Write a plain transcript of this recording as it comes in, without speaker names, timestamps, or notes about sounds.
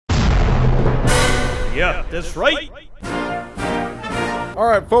Yeah, that's right. All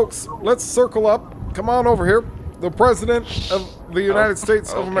right, folks, let's circle up. Come on over here. The President of the United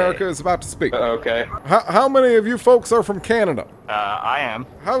States of America is about to speak. Okay. How many of you folks are from Canada? I am.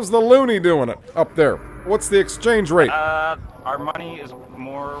 How's the loony doing it up there? What's the exchange rate? Our money is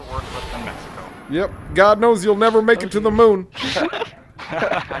more worthless than Mexico. Yep. God knows you'll never make it to the moon.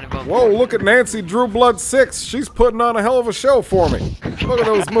 Whoa, look at Nancy Drew Blood 6. She's putting on a hell of a show for me. Look at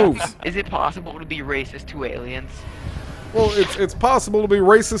those moves. Is it possible to be racist to aliens? Well, it's possible to be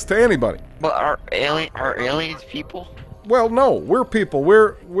racist to anybody. But are aliens people? Well, no, we're people.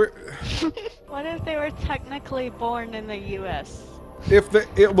 We're What if they were technically born in the U.S.? if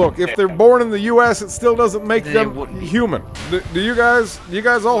they're born in the U.S., it still doesn't make them human. Do you guys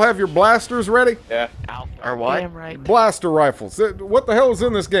all have your blasters ready? Yeah. Or what? Damn right. Blaster rifles. What the hell is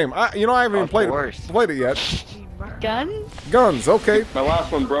in this game? I haven't even played it yet. Guns? Guns, okay. My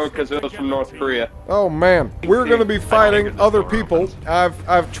last one broke because it was from North Korea. Oh man, we're gonna be fighting other people.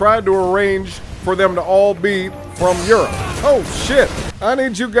 I've tried to arrange for them to all be from Europe. Oh shit! I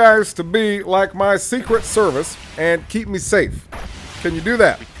need you guys to be like my Secret Service and keep me safe. Can you do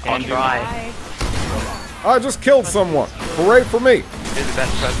that? I'll try. I just killed someone. Hooray for me! You're the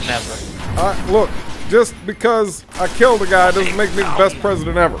best president ever. Look, just because I killed a guy doesn't make me the best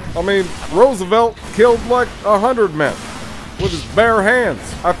president ever. I mean, Roosevelt killed like 100 men with his bare hands.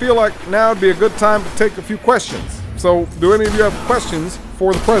 I feel like now would be a good time to take a few questions. So, do any of you have questions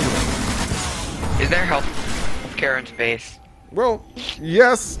for the president? Is there health care in space? Well,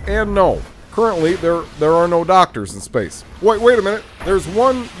 yes and no. Currently, there are no doctors in space. Wait a minute. There's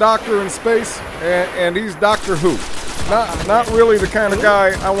one doctor in space, and he's Doctor Who. Not really the kind of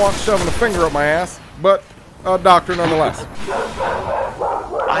guy I want shoving a finger up my ass, but a doctor nonetheless.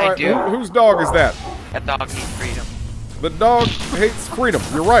 I do. Whose dog is that? That dog needs freedom. The dog hates freedom.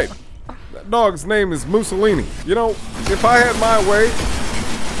 You're right. That dog's name is Mussolini. You know, if I had my way,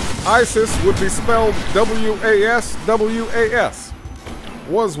 ISIS would be spelled W-A-S-W-A-S.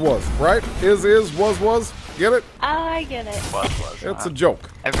 Was, right? Is, was. Get it? I get it. It's a joke.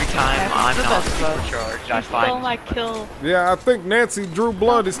 Every time I'm not supercharged, I Stole find... my kill. Yeah, I think Nancy Drew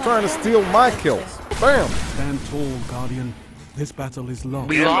Blood is trying to steal my kills. Bam! Stand tall, Guardian. This battle is lost.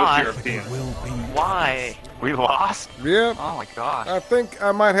 We lost. It will be. Why? We lost? Yeah, Oh my gosh. I think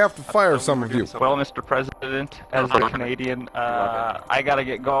I might have to fire some of you. Well, Mr. President, as a Canadian, I gotta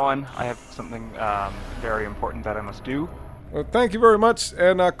get going. I have something very important that I must do. Well, thank you very much,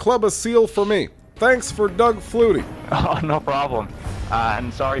 and club a seal for me. Thanks for Doug Flutie. Oh, no problem.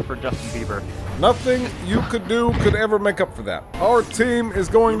 And sorry for Justin Bieber. Nothing you could do could ever make up for that. Our team is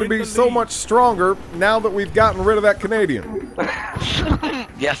going to be so much stronger now that we've gotten rid of that Canadian.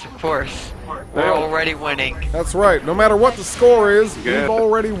 Yes, of course. We're already winning. That's right. No matter what the score is, we've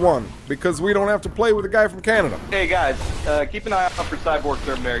already won. Because we don't have to play with a guy from Canada. Hey guys, keep an eye out for Cyborg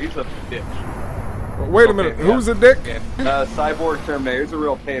Terminator. He's a bitch. Wait a minute. Who's a dick? Cyborg Terminator. He's a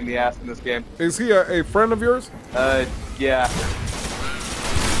real pain in the ass in this game. Is he a friend of yours? Yeah.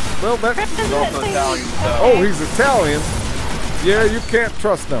 Well, He's also Italian, so... Oh, he's Italian? Yeah, you can't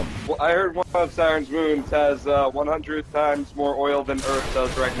trust them. Well, I heard one of Saturn's moons has 100 times more oil than Earth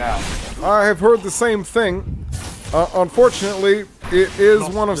does right now. I have heard the same thing. Unfortunately, it is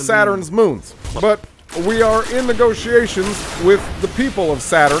one of Saturn's moons. But we are in negotiations with the people of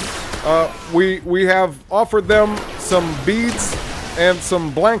Saturn. We have offered them some beads and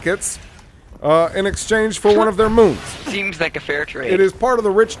some blankets in exchange for one of their moons. Seems like a fair trade. It is part of the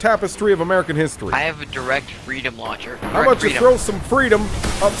rich tapestry of American history. I have a direct freedom launcher. How about you throw some freedom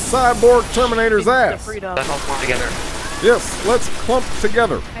up Cyborg Terminator's ass? Let's all work together. Yes, let's clump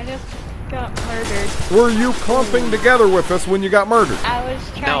together. I just got murdered. Were you clumping together with us when you got murdered? I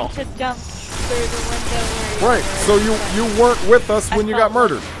was trying to jump through the window where Right, so you weren't with us when you got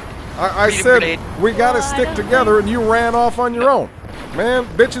murdered. I said we gotta stick together and you ran off on your own. Man,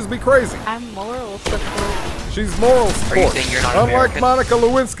 bitches be crazy. I'm moral support. She's moral support. Are you saying you're not Unlike American? Monica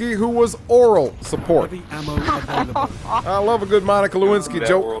Lewinsky, who was oral support. The ammo available. I love a good Monica Lewinsky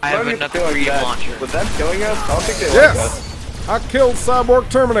joke. I have another freedom launcher. With them killing us, I don't think they like Yes! us. I killed Cyborg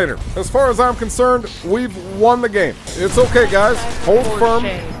Terminator. As far as I'm concerned, we've won the game. It's okay, guys. Hold firm,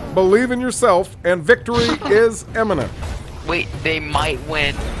 believe in yourself, and victory is imminent. Wait, they might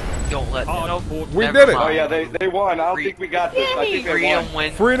win. Don't let them. We Never did it. Oh mind. yeah, they won. I don't think we got this. I think they Freedom won.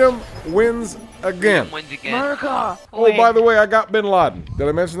 wins. Freedom wins again. Freedom wins again. America! Oh, by the way, I got Bin Laden. Did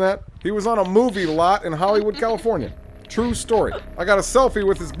I mention that? He was on a movie lot in Hollywood, California. True story. I got a selfie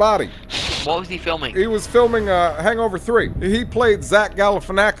with his body. What was he filming? He was filming Hangover 3. He played Zach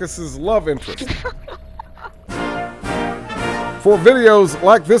Galifianakis' love interest. For videos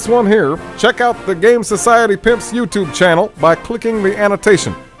like this one here, check out the Game Society Pimps YouTube channel by clicking the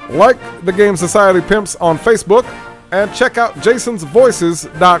annotation. Like the Game Society Pimps on Facebook, and check out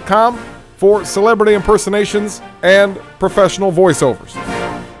jasonsvoices.com for celebrity impersonations and professional voiceovers.